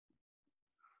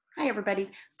Hi, everybody.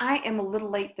 I am a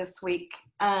little late this week.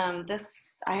 I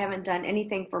haven't done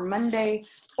anything for Monday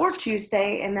or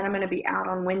Tuesday, and then I'm going to be out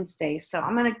on Wednesday. So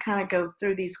I'm going to kind of go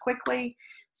through these quickly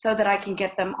so that I can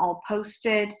get them all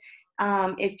posted.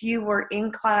 If you were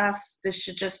in class, this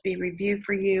should just be review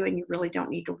for you, and you really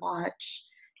don't need to watch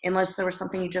unless there was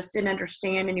something you just didn't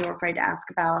understand and you were afraid to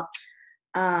ask about.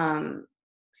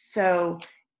 So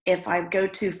if I go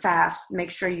too fast, make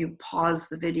sure you pause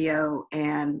the video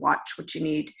and watch what you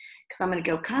need, because I'm going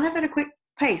to go kind of at a quick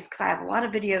pace because I have a lot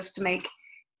of videos to make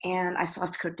and I still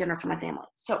have to cook dinner for my family.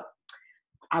 So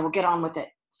I will get on with it.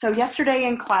 So yesterday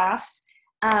in class,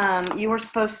 you were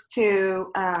supposed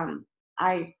to,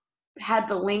 I had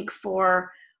the link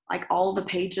for like all the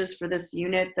pages for this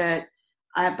unit but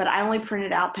I only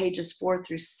printed out pages 4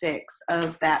 through 6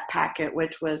 of that packet,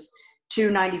 which was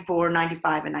 294,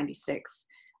 95, and 96.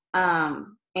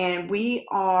 And we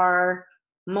are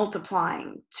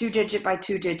multiplying 2-digit by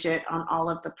 2-digit on all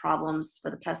of the problems for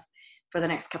the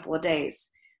next couple of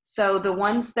days. So the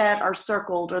ones that are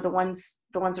circled, or the ones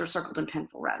that are circled in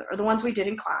pencil rather, are the ones we did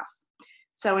in class.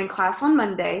 So in class on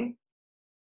Monday,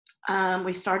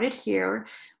 we started here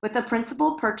with the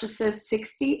principal purchases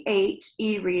 68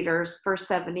 e-readers for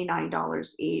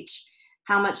 $79 each.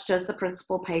 How much does the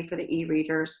principal pay for the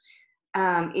e-readers?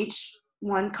 Each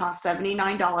one cost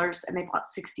 $79 and they bought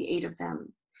 68 of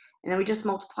them. And then we just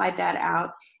multiplied that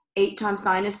out. 8 times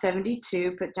 9 is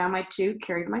 72. Put down my 2,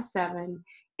 carried my 7.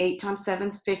 8 times 7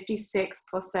 is 56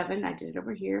 plus 7. I did it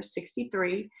over here,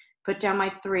 63. Put down my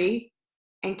 3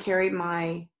 and carried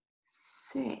my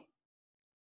 6.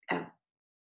 Oh,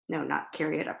 no, not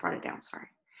carry it. I brought it down, sorry.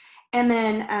 And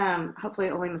then hopefully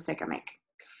the only mistake I make.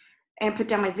 And put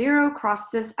down my 0, cross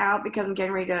this out because I'm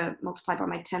getting ready to multiply by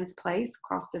my tens place.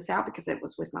 Cross this out because it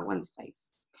was with my ones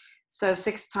place. So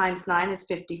 6 times 9 is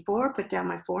 54. Put down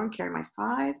my 4 and carry my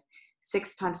 5.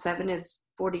 6 times 7 is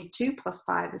 42 plus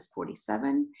 5 is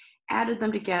 47. Added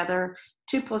them together.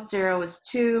 2 plus 0 is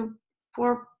 2.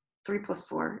 3 plus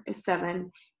 4 is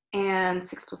 7. And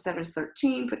 6 plus 7 is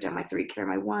 13. Put down my 3, carry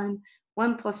my 1.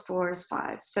 1 plus 4 is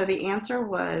 5. So the answer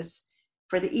was,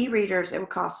 for the e-readers, it would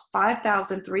cost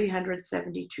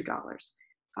 $5,372.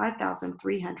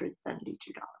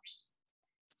 $5,372.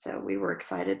 So we were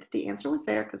excited that the answer was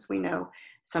there because we know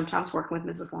sometimes working with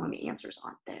Mrs. Long, the answers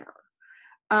aren't there.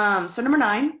 So number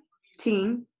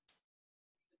 19,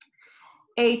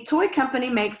 a toy company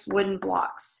makes wooden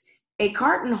blocks. A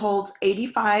carton holds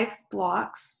 85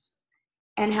 blocks.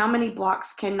 And how many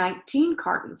blocks can 19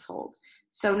 cartons hold?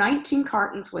 So 19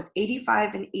 cartons with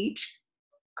 85 in each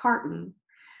carton.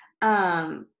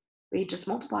 We just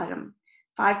multiplied them.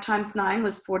 5 times 9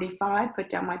 was 45. Put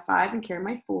down my 5 and carry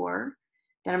my 4.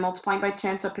 Then I'm multiplying by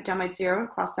 10, so I put down my 0,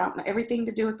 crossed out everything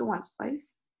to do with the ones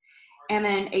place. And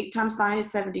then 8 times 9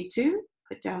 is 72.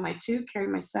 Put down my 2, carry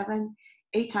my 7.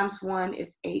 8 times 1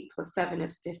 is 8 plus 7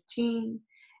 is 15.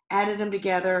 Added them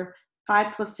together.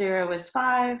 5 plus 0 is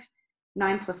 5.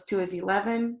 9 plus 2 is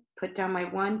 11. Put down my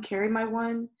 1, carry my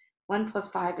 1. 1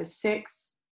 plus 5 is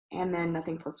 6. And then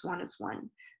nothing plus 1 is 1.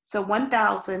 So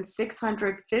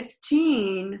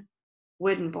 1,615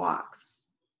 wooden blocks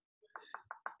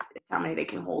is how many they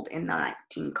can hold in the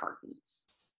 19 cartons.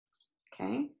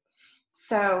 Okay,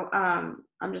 so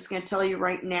I'm just going to tell you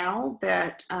right now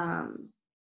that that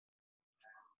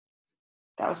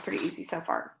was pretty easy so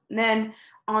far. And then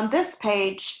on this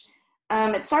page,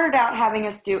 it started out having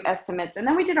us do estimates, and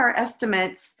then we did our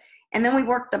estimates, and then we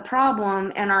worked the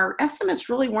problem, and our estimates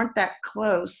really weren't that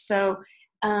close. So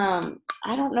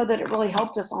I don't know that it really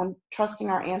helped us on trusting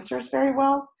our answers very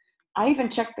well. I even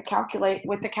checked the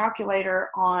calculator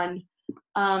on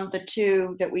the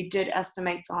 2 that we did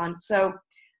estimates on. So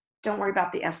don't worry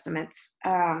about the estimates.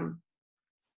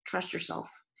 Trust yourself.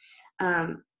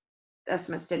 The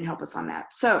estimates didn't help us on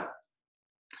that. So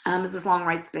Mrs. Long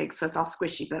writes big, so it's all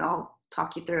squishy, but I'll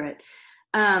talk you through it.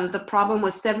 The problem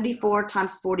was 74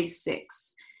 times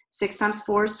 46. 6 times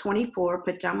 4 is 24.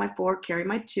 Put down my 4, carry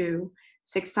my 2.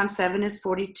 6 times 7 is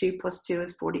 42 plus 2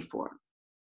 is 44.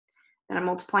 Then I'm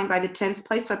multiplying by the tens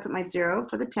place, so I put my 0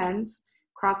 for the tens,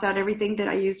 cross out everything that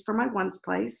I used for my ones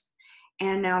place,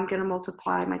 and now I'm going to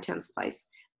multiply my tens place.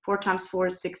 4 times 4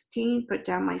 is 16. Put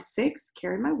down my 6,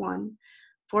 carry my 1.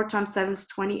 4 times 7 is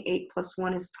 28 plus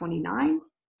 1 is 29.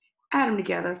 Add them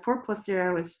together. 4 plus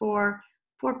 0 is 4.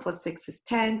 4 plus 6 is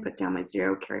 10. Put down my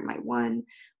 0, carry my 1.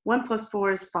 1 plus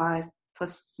 4 is 5.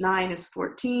 Plus 9 is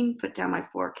 14. Put down my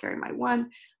 4, carry my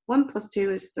 1. 1 plus 2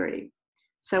 is 3.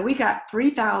 So we got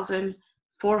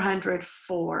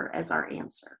 3,404 as our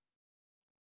answer.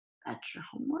 That's your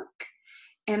homework.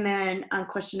 And then on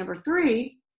question number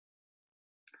 3,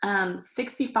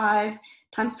 65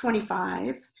 times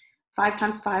 25 5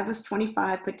 times 5 was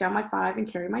 25. Put down my 5 and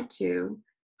carry my 2.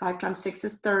 5 times 6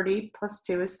 is 30, plus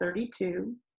 2 is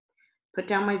 32. Put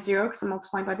down my 0 because I'm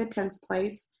multiplying by the tens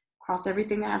place. Cross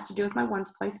everything that has to do with my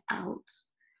ones place out.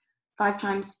 5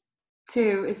 times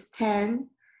 2 is 10.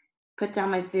 Put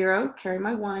down my 0, carry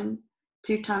my 1.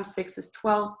 2 times 6 is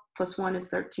 12, plus 1 is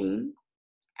 13.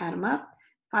 Add them up.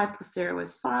 5 plus 0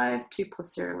 is 5. 2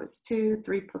 plus 0 is 2.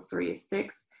 3 plus 3 is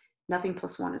 6. Nothing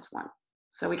plus 1 is 1.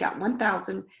 So we got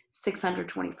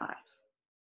 1,625.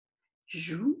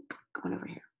 Zoop, going over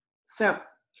here. So,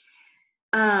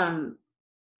 oh,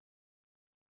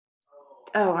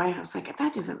 I was like,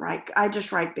 that isn't right. I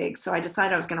just write big. So I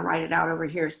decided I was going to write it out over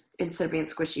here instead of being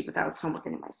squishy, but that was homework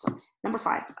anyway. So number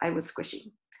 5, I was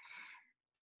squishy.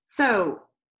 So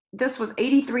this was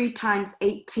 83 times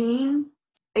 18.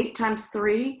 8 times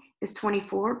 3 is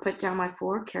 24. Put down my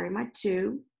 4, carry my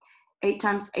 2. 8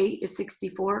 times 8 is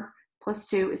 64. Plus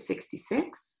 2 is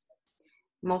 66.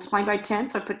 Multiplying by 10,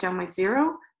 so I put down my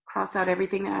 0. Cross out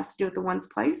everything that has to do with the ones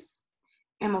place.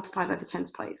 And multiply by the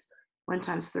tens place. 1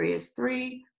 times 3 is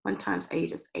 3. 1 times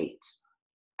 8 is 8.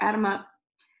 Add them up.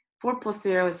 4 plus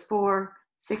 0 is 4.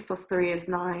 6 plus 3 is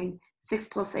 9. 6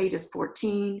 plus 8 is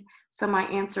 14. So my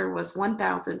answer was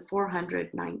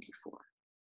 1,494.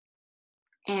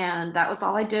 And that was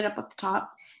all I did up at the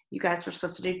top. You guys were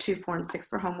supposed to do 2, 4, and 6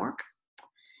 for homework.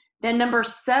 Then number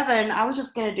 7, I was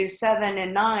just going to do 7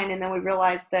 and 9, and then we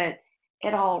realized that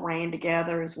it all ran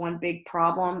together as one big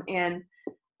problem. And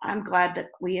I'm glad that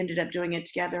we ended up doing it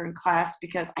together in class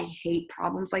because I hate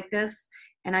problems like this.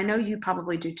 And I know you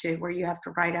probably do too, where you have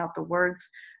to write out the words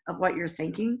of what you're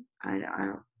thinking. I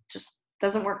just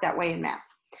doesn't work that way in math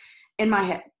in my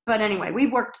head. But anyway, we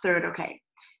worked through it okay.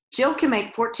 Jill can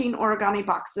make 14 origami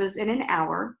boxes in an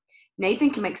hour. Nathan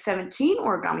can make 17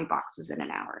 origami boxes in an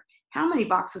hour. How many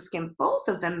boxes can both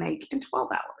of them make in 12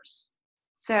 hours?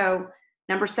 So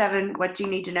number 7, what do you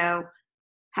need to know?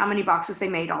 How many boxes they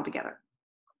made altogether?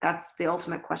 That's the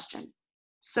ultimate question.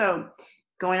 So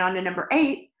going on to number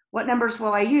 8, what numbers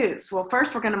will I use? Well,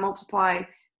 first we're going to multiply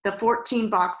the 14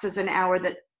 boxes an hour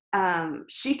that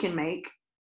she can make.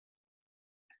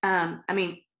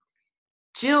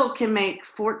 Jill can make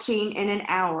 14 in an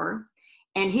hour,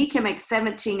 and he can make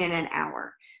 17 in an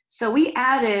hour. So we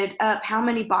added up how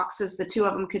many boxes the two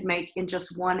of them could make in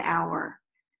just 1 hour.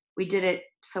 We did it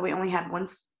so we only had 1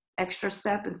 extra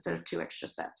step instead of 2 extra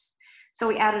steps. So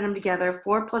we added them together.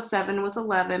 4 plus 7 was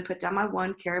 11. Put down my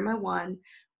 1, carry my 1.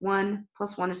 1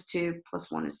 plus 1 is 2,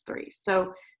 plus 1 is 3.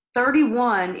 So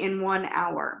 31 in 1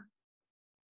 hour.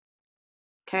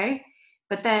 Okay?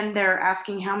 But then they're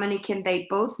asking how many can they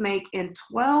both make in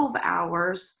 12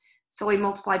 hours. So we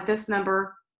multiplied this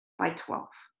number by 12.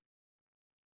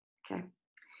 Okay.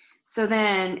 So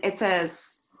then it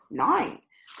says 9.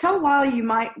 Tell why you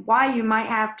might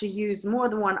have to use more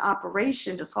than one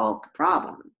operation to solve the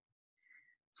problem.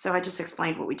 So I just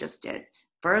explained what we just did.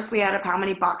 First, we add up how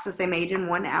many boxes they made in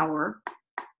 1 hour.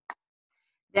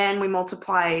 Then we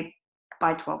multiply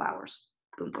by 12 hours.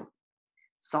 Boom, boom.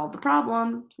 Solve the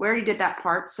problem. We already did that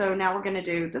part, so now we're going to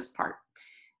do this part.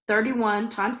 31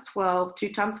 times 12, 2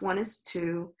 times 1 is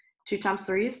 2, 2 times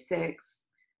 3 is 6.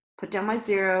 Put down my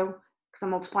 0, because I'm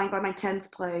multiplying by my tens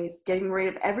place, getting rid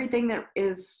of everything that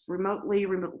is remotely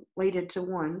related to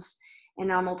ones, and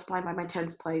now I'm multiplying by my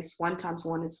tens place. 1 times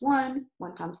 1 is 1,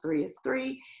 1 times 3 is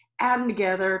 3. Add them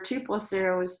together, 2 plus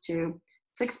 0 is 2,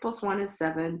 6 plus 1 is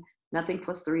 7, nothing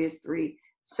plus 3 is 3.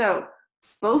 So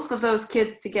both of those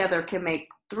kids together can make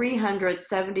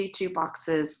 372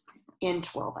 boxes in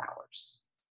 12 hours.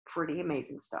 Pretty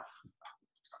amazing stuff.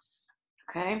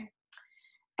 Okay.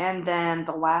 And then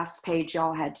the last page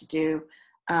y'all had to do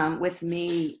with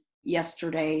me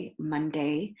yesterday,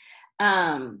 Monday,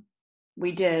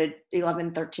 we did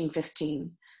 11, 13,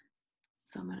 15.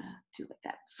 So I'm going to do like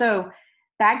that. So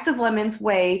bags of lemons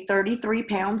weigh 33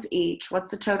 pounds each. What's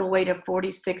the total weight of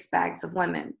 46 bags of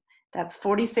lemon? That's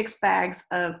 46 bags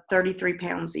of 33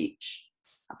 pounds each.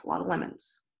 That's a lot of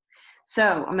lemons.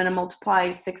 So I'm going to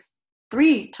multiply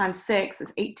 3 times 6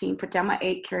 is 18. Put down my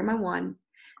 8, carry my 1.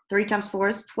 3 times 4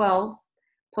 is 12.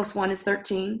 Plus 1 is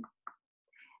 13.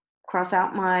 Cross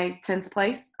out my tens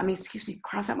place.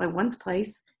 Cross out my ones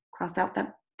place. Cross out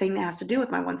that thing that has to do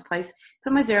with my ones place.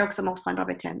 Put my 0 because I'm multiplying by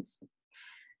my tens.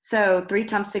 So 3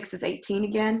 times 6 is 18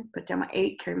 again. Put down my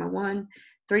 8, carry my 1.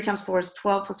 3 times 4 is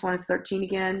 12, plus 1 is 13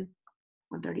 again.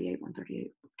 138,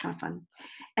 138. Kind of fun.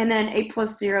 And then 8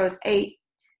 plus 0 is 8.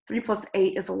 3 plus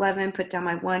 8 is 11. Put down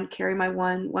my 1, carry my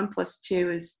 1. 1 plus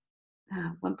 2 is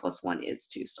 1 plus 1 is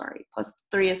 2, sorry. Plus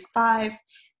 3 is 5.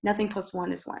 Nothing plus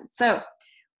 1 is 1. So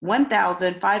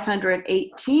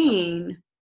 1,518.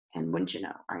 And wouldn't you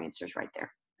know, our answer is right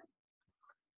there.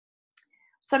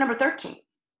 So number 13,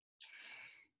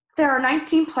 there are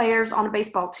 19 players on a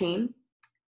baseball team.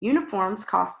 Uniforms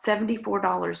cost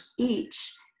 $74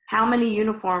 each. How many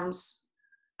uniforms,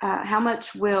 how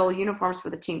much will uniforms for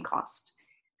the team cost?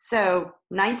 So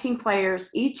 19 players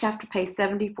each have to pay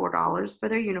 $74 for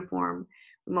their uniform.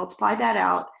 We multiply that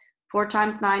out. 4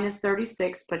 times 9 is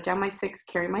 36. Put down my 6,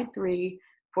 carry my 3.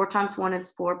 4 times 1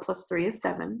 is 4, plus 3 is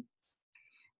 7.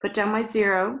 Put down my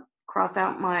 0, cross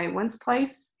out my ones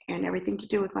place and everything to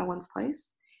do with my ones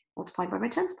place, multiplied by my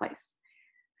tens place.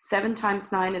 7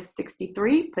 times 9 is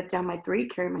 63. Put down my 3,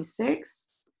 carry my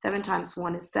 6. 7 times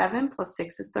 1 is 7, plus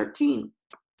 6 is 13.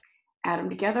 Add them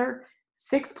together.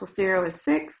 6 plus 0 is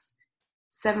 6.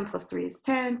 7 plus 3 is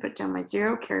 10. Put down my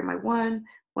 0, carry my 1.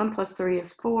 1 plus 3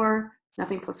 is 4.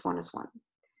 Nothing plus 1 is 1.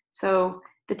 So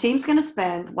the team's going to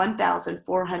spend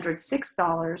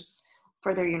 $1,406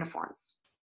 for their uniforms.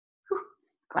 Whew.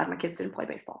 Glad my kids didn't play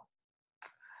baseball.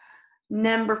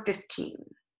 Number 15.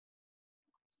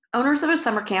 Owners of a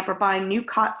summer camp are buying new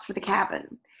cots for the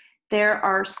cabin. There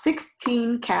are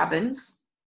 16 cabins.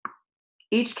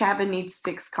 Each cabin needs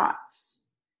 6 cots.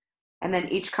 And then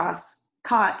each cot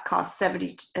costs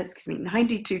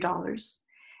 $92.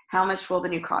 How much will the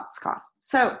new cots cost?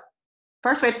 So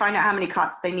first we have to find out how many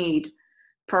cots they need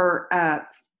per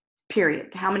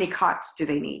period. How many cots do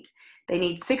they need? They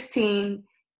need 16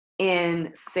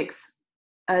 in 6.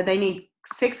 They need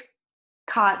 6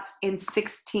 cots in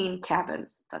 16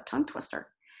 cabins. It's a tongue twister.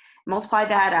 Multiply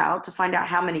that out to find out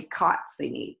how many cots they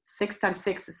need. 6 times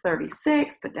 6 is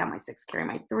 36. Put down my 6, carry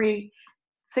my 3.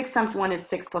 6 times 1 is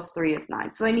 6, plus 3 is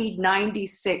 9. So they need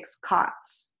 96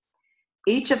 cots.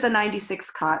 Each of the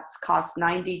 96 cots costs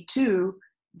 $92.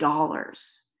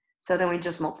 So then we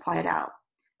just multiply it out.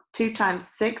 2 times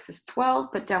 6 is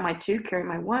 12. Put down my 2, carry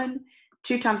my 1.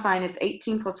 2 times 9 is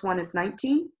 18, plus 1 is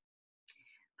 19.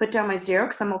 Put down my 0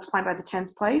 because I'm multiplying by the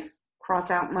tens place.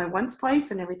 Cross out my ones place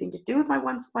and everything to do with my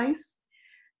ones place.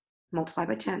 Multiply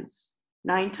by tens.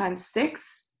 9 times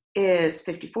 6 is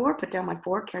 54. Put down my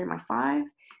 4, carry my 5.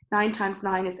 9 times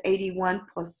 9 is 81,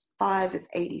 plus 5 is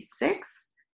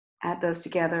 86. Add those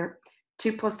together.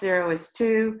 2 plus 0 is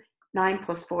 2. 9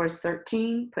 plus 4 is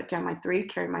 13. Put down my 3,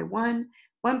 carry my 1.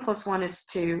 1 plus 1 is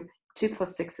 2. 2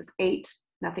 plus 6 is 8.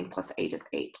 Nothing plus 8 is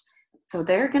 8. So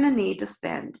they're going to need to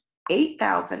spend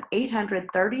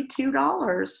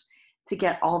 $8,832 to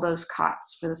get all those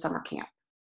cots for the summer camp.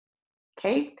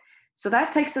 Okay, so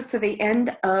that takes us to the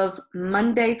end of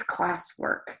Monday's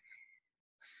classwork.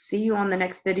 See you on the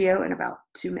next video in about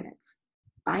 2 minutes.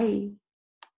 Bye.